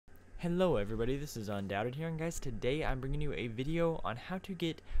Hello everybody, this is Undoubted here, and guys, today I'm bringing you a video on how to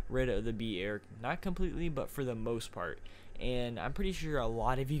get rid of the B error, not completely, but for the most part. And I'm pretty sure a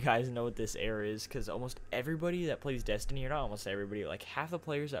lot of you guys know what this error is, because almost everybody that plays Destiny, or not almost everybody, like half the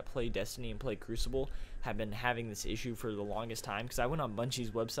players that play Destiny and play Crucible have been having this issue for the longest time, because I went on Bungie's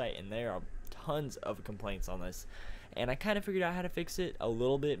website and there are tons of complaints on this. And I kind of figured out how to fix it a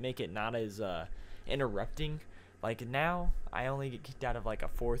little bit, make it not as interrupting. Like now, I only get kicked out of like a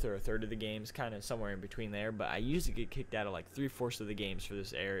fourth or a third of the games, kind of somewhere in between there, but I used to get kicked out of like 3/4 of the games for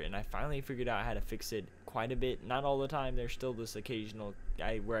this error, and I finally figured out how to fix it quite a bit. Not all the time, there's still this occasional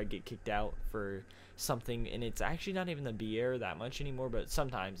where I get kicked out for something, and it's actually not even the B error that much anymore, but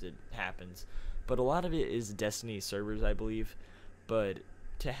sometimes it happens. But a lot of it is Destiny servers, I believe. But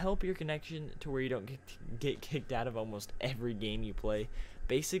to help your connection to where you don't get kicked out of almost every game you play,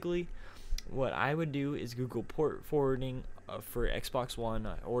 basically what I would do is Google port forwarding for Xbox One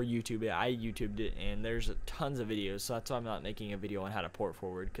or YouTube it. I YouTubed it, and there's tons of videos, so that's why I'm not making a video on how to port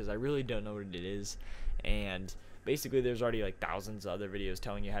forward, because I really don't know what it is. And basically there's already like thousands of other videos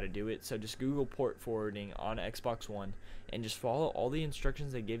telling you how to do it, so just Google port forwarding on Xbox One and just follow all the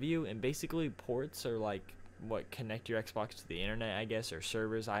instructions they give you. And basically ports are like what connect your Xbox to the internet, I guess, or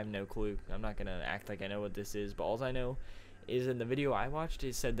servers. I have no clue. I'm not gonna act like I know what this is, but all I know is in the video I watched,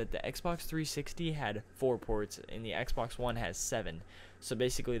 it said that the Xbox 360 had 4 ports and the Xbox One has 7. So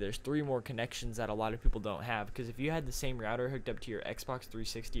basically there's 3 more connections that a lot of people don't have, because if you had the same router hooked up to your Xbox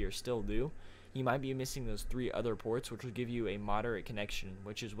 360 or still do, you might be missing those 3 other ports, which will give you a moderate connection,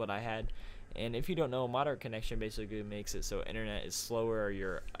 which is what I had. And if you don't know, a moderate connection basically makes it so internet is slower, or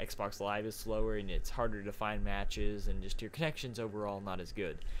your Xbox Live is slower, and it's harder to find matches, and just your connections overall not as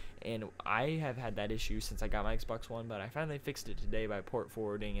good. And I have had that issue since I got my Xbox One, but I finally fixed it today by port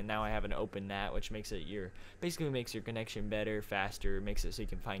forwarding, and now I have an open NAT, which makes it basically makes your connection better, faster, makes it so you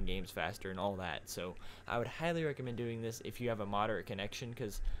can find games faster and all that. So I would highly recommend doing this if you have a moderate connection,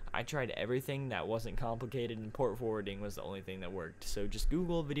 because I tried everything that wasn't complicated, and port forwarding was the only thing that worked. So just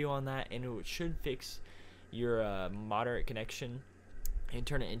Google a video on that, and it should fix your moderate connection and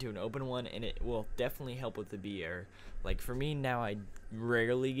turn it into an open one, and it will definitely help with the B error. Like for me now, I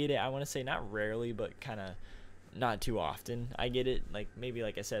rarely get it. I want to say not rarely, but kind of not too often I get it. Like maybe,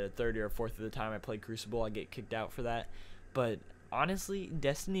 like I said, a third or a fourth of the time I play Crucible I get kicked out for that. But honestly,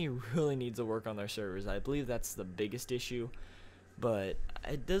 Destiny really needs to work on their servers. I believe that's the biggest issue. But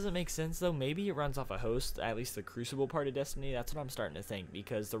it doesn't make sense though. Maybe it runs off a host, at least the Crucible part of Destiny. That's what I'm starting to think,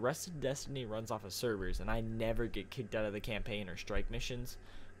 because the rest of Destiny runs off of servers, and I never get kicked out of the campaign or strike missions.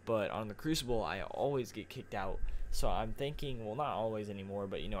 But on the Crucible, I always get kicked out. So I'm thinking, well, not always anymore,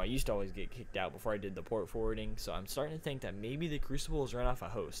 but I used to always get kicked out before I did the port forwarding. So I'm starting to think that maybe the Crucible is run off a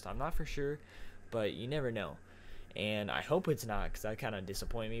host. I'm not for sure, but you never know. And I hope it's not, because that kind of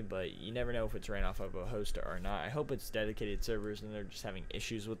disappointed me, but you never know if it's ran off of a host or not. I hope it's dedicated servers and they're just having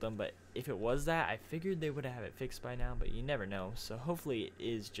issues with them, but if it was that, I figured they would have it fixed by now, but you never know. So hopefully it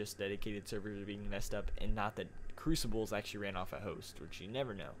is just dedicated servers being messed up, and not that Crucibles actually ran off a host, which you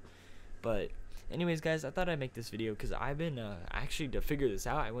never know. But anyways, guys, I thought I'd make this video because I've been actually, to figure this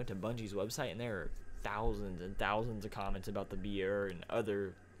out, I went to Bungie's website, and there are thousands and thousands of comments about the B error and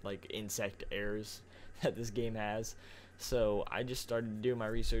other like insect errors that this game has. So I just started doing my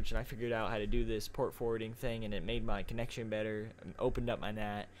research, and I figured out how to do this port forwarding thing, and it made my connection better, opened up my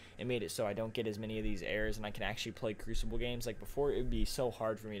NAT, and made it so I don't get as many of these errors, and I can actually play Crucible games. Like before, it would be so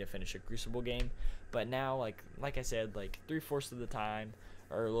hard for me to finish a Crucible game, but now, like I said, like 3/4 of the time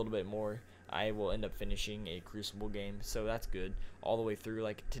or a little bit more, I will end up finishing a Crucible game. So that's good all the way through.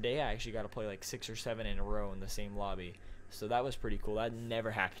 Like today, I actually got to play like 6 or 7 in a row in the same lobby. So that was pretty cool. That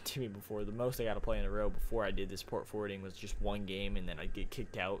never happened to me before. The most I got to play in a row before I did this port forwarding was just 1 game, and then I'd get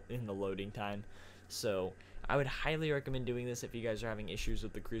kicked out in the loading time. So I would highly recommend doing this if you guys are having issues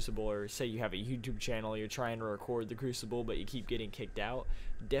with the Crucible, or say you have a YouTube channel, you're trying to record the Crucible but you keep getting kicked out.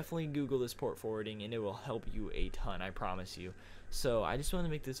 Definitely Google this port forwarding, and it will help you a ton, I promise you. So I just wanted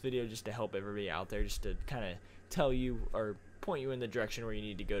to make this video just to help everybody out there, just to kind of tell you or point you in the direction where you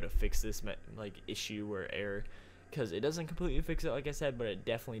need to go to fix this like issue or error, because it doesn't completely fix it, like I said, but it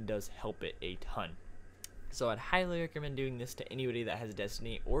definitely does help it a ton. So I'd highly recommend doing this to anybody that has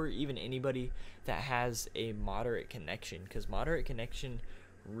Destiny, or even anybody that has a moderate connection, because moderate connection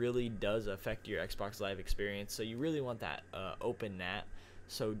really does affect your Xbox Live experience. So you really want that open NAT.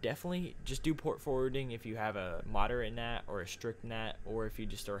 So definitely just do port forwarding if you have a moderate NAT or a strict NAT, or if you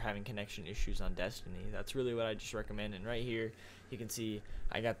just are having connection issues on Destiny. That's really what I just recommend. And right here you can see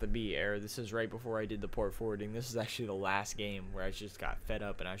I got the B error. This is right before I did the port forwarding. This is actually the last game where I just got fed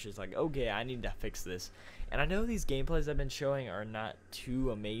up, and I was just like, okay, I need to fix this. And I know these gameplays I've been showing are not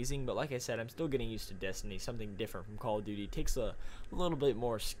too amazing, but like I said, I'm still getting used to Destiny. Something different from Call of Duty. It takes a little bit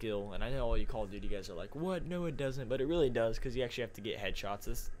more skill, and I know all you Call of Duty guys are like, what? No, it doesn't, but it really does, because you actually have to get headshots.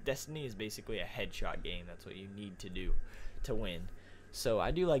 This Destiny is basically a headshot game. That's what you need to do to win. So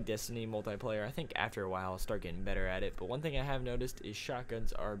I do like Destiny multiplayer. I think after a while I'll start getting better at it, but one thing I have noticed is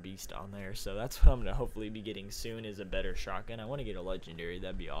shotguns are a beast on there, so that's what I'm going to hopefully be getting soon, is a better shotgun. I want to get a legendary.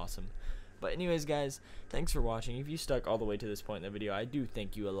 That'd be awesome. But anyways, guys, thanks for watching. If you stuck all the way to this point in the video, I do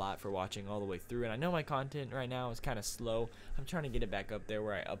thank you a lot for watching all the way through. And I know my content right now is kind of slow. I'm trying to get it back up there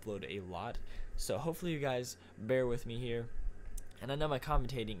where I upload a lot. So hopefully you guys bear with me here. And I know my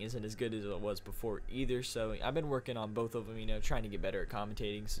commentating isn't as good as it was before either, so I've been working on both of them, you know, trying to get better at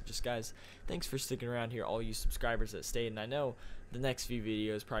commentating. So just, guys, thanks for sticking around here, all you subscribers that stayed. And I know the next few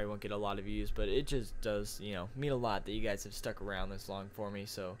videos probably won't get a lot of views, but it just does, you know, mean a lot that you guys have stuck around this long for me.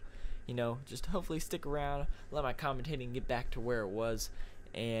 So, you know, just hopefully stick around, let my commentating get back to where it was.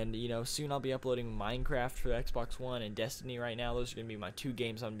 And, you know, soon I'll be uploading Minecraft for the Xbox One and Destiny right now. Those are going to be my 2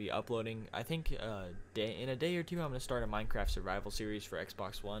 games I'm going to be uploading. I think in a day or two I'm going to start a Minecraft survival series for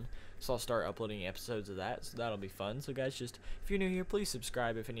Xbox One. So I'll start uploading episodes of that, so that'll be fun. So guys, just if you're new here, please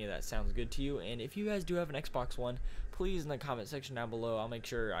subscribe if any of that sounds good to you. And if you guys do have an Xbox One, please in the comment section down below, I'll make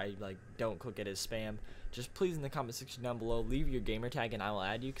sure I don't click it as spam. Just please in the comment section down below, leave your gamer tag and I will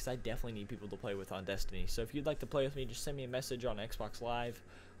add you, because I definitely need people to play with on Destiny. So if you'd like to play with me, just send me a message on Xbox Live,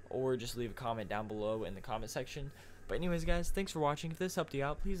 or just leave a comment down below in the comment section. But anyways, guys, thanks for watching. If this helped you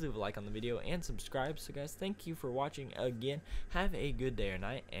out, please leave a like on the video and subscribe. So guys, thank you for watching again. Have a good day or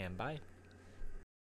night, and bye.